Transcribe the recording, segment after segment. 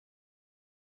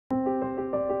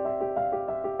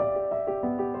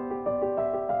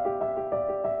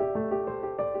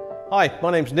Hi,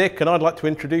 my name's Nick and I'd like to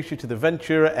introduce you to the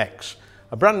Ventura X,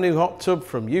 a brand new hot tub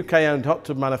from UK-owned hot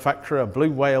tub manufacturer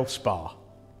Blue Whale Spa.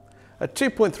 At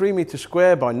 2.3 metres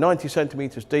square by 90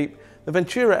 centimetres deep, the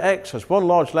Ventura X has one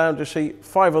large lounger seat,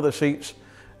 5 other seats.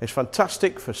 It's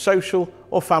fantastic for social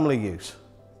or family use.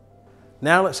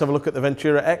 Now let's have a look at the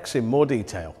Ventura X in more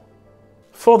detail.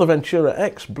 For the Ventura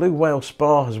X, Blue Whale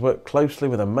Spa has worked closely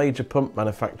with a major pump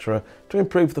manufacturer to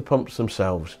improve the pumps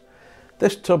themselves.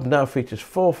 This tub now features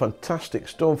 4 fantastic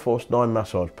Stormforce 9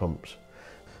 massage pumps.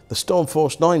 The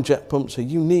Stormforce 9 jet pumps are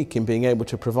unique in being able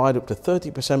to provide up to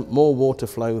 30% more water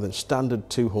flow than standard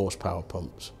 2 horsepower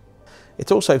pumps.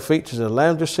 It also features a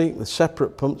lounger seat with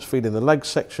separate pumps feeding the leg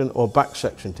section or back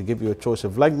section to give you a choice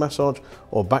of leg massage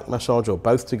or back massage or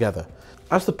both together.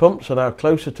 As the pumps are now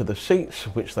closer to the seats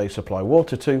which they supply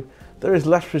water to, there is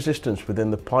less resistance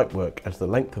within the pipework as the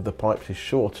length of the pipes is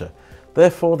shorter.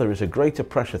 Therefore, there is a greater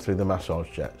pressure through the massage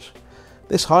jets.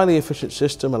 This highly efficient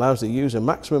system allows the user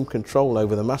maximum control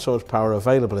over the massage power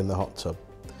available in the hot tub.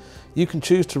 You can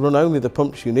choose to run only the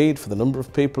pumps you need for the number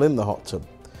of people in the hot tub.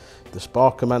 The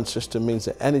Spa command system means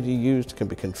that energy used can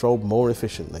be controlled more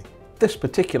efficiently. This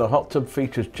particular hot tub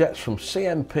features jets from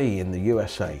CMP in the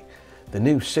USA. The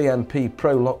new CMP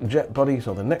ProLock jet bodies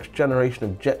are the next generation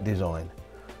of jet design.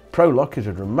 ProLock is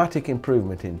a dramatic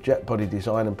improvement in jet body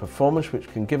design and performance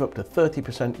which can give up to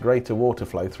 30% greater water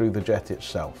flow through the jet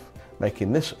itself,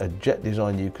 making this a jet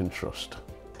design you can trust.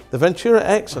 The Ventura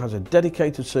X has a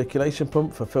dedicated circulation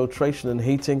pump for filtration and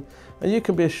heating, and you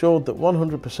can be assured that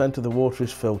 100% of the water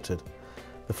is filtered.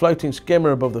 The floating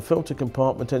skimmer above the filter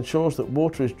compartment ensures that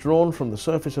water is drawn from the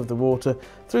surface of the water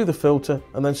through the filter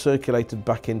and then circulated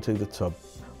back into the tub.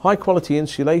 High quality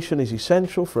insulation is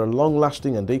essential for a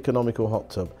long-lasting and economical hot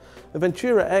tub. The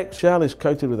Ventura X shell is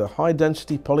coated with a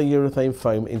high-density polyurethane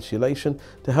foam insulation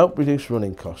to help reduce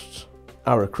running costs.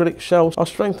 Our acrylic shells are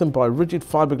strengthened by rigid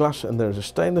fiberglass and there is a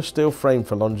stainless steel frame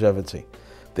for longevity.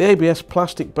 The ABS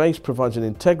plastic base provides an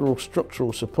integral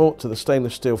structural support to the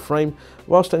stainless steel frame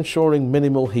whilst ensuring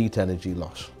minimal heat energy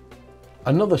loss.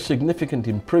 Another significant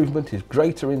improvement is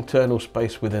greater internal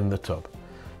space within the tub.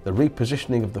 The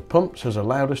repositioning of the pumps has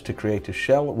allowed us to create a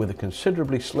shell with a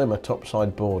considerably slimmer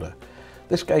topside border.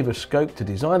 This gave us scope to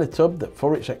design a tub that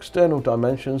for its external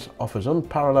dimensions offers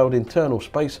unparalleled internal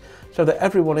space so that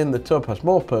everyone in the tub has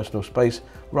more personal space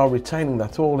while retaining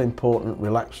that all-important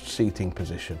relaxed seating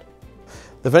position.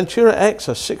 The Ventura X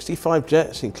has 65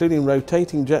 jets including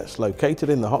rotating jets located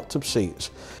in the hot tub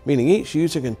seats, meaning each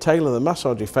user can tailor the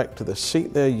massage effect to the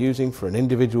seat they are using for an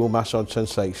individual massage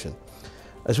sensation.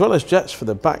 As well as jets for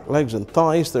the back, legs and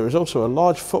thighs, there is also a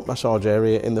large foot massage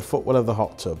area in the footwell of the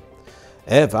hot tub.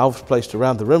 Air valves placed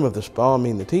around the rim of the spa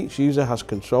mean that each user has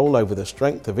control over the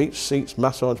strength of each seat's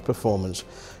massage performance,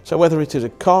 so whether it is a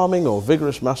calming or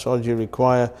vigorous massage you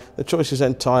require, the choice is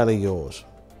entirely yours.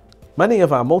 Many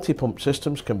of our multi-pump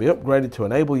systems can be upgraded to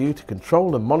enable you to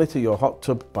control and monitor your hot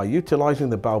tub by utilising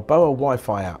the Balboa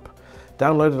Wi-Fi app.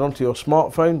 Downloaded onto your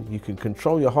smartphone, you can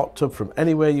control your hot tub from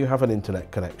anywhere you have an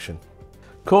internet connection.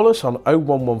 Call us on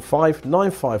 0115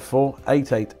 954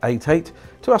 8888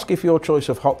 to ask if your choice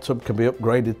of hot tub can be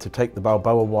upgraded to take the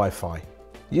Balboa Wi-Fi.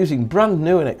 Using brand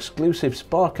new and exclusive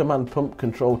Spa Command pump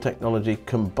control technology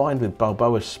combined with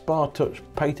Balboa's Spa Touch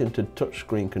patented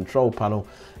touchscreen control panel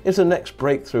is the next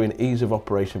breakthrough in ease of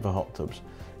operation for hot tubs.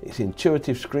 Its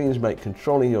intuitive screens make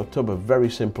controlling your tub a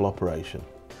very simple operation.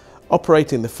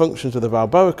 Operating the functions of the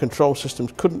Balboa control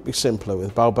systems couldn't be simpler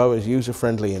with Balboa's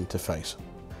user-friendly interface.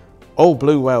 All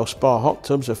Blue Whale Spa hot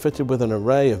tubs are fitted with an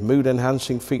array of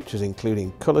mood-enhancing features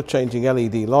including colour-changing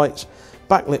LED lights,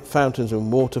 backlit fountains and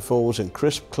waterfalls and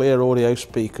crisp clear audio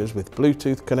speakers with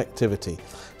Bluetooth connectivity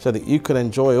so that you can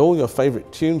enjoy all your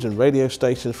favourite tunes and radio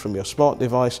stations from your smart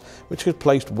device which is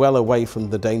placed well away from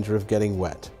the danger of getting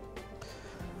wet.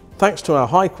 Thanks to our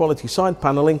high quality side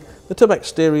panelling, the tub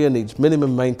exterior needs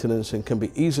minimum maintenance and can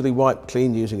be easily wiped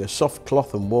clean using a soft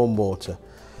cloth and warm water.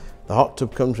 The hot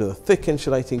tub comes with a thick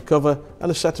insulating cover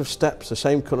and a set of steps the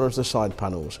same colour as the side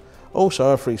panels.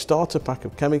 Also a free starter pack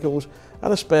of chemicals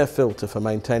and a spare filter for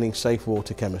maintaining safe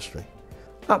water chemistry.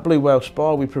 At Blue Whale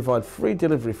Spa we provide free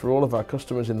delivery for all of our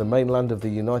customers in the mainland of the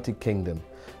United Kingdom,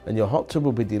 and your hot tub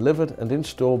will be delivered and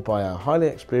installed by our highly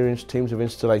experienced teams of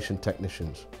installation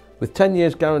technicians. With 10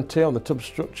 years guarantee on the tub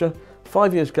structure,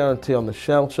 5 years guarantee on the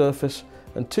shell surface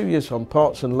and 2 years on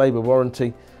parts and labour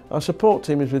warranty, our support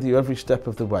team is with you every step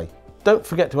of the way. Don't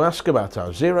forget to ask about our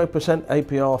 0%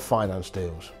 APR finance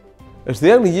deals. As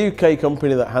the only UK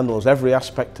company that handles every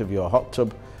aspect of your hot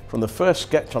tub, from the first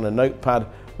sketch on a notepad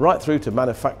right through to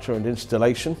manufacture and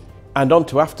installation, and on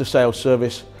to after sales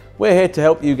service, we're here to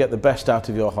help you get the best out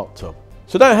of your hot tub.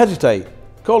 So don't hesitate,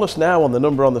 Call us now on the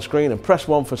number on the screen and press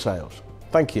 1 for sales.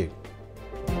 Thank you.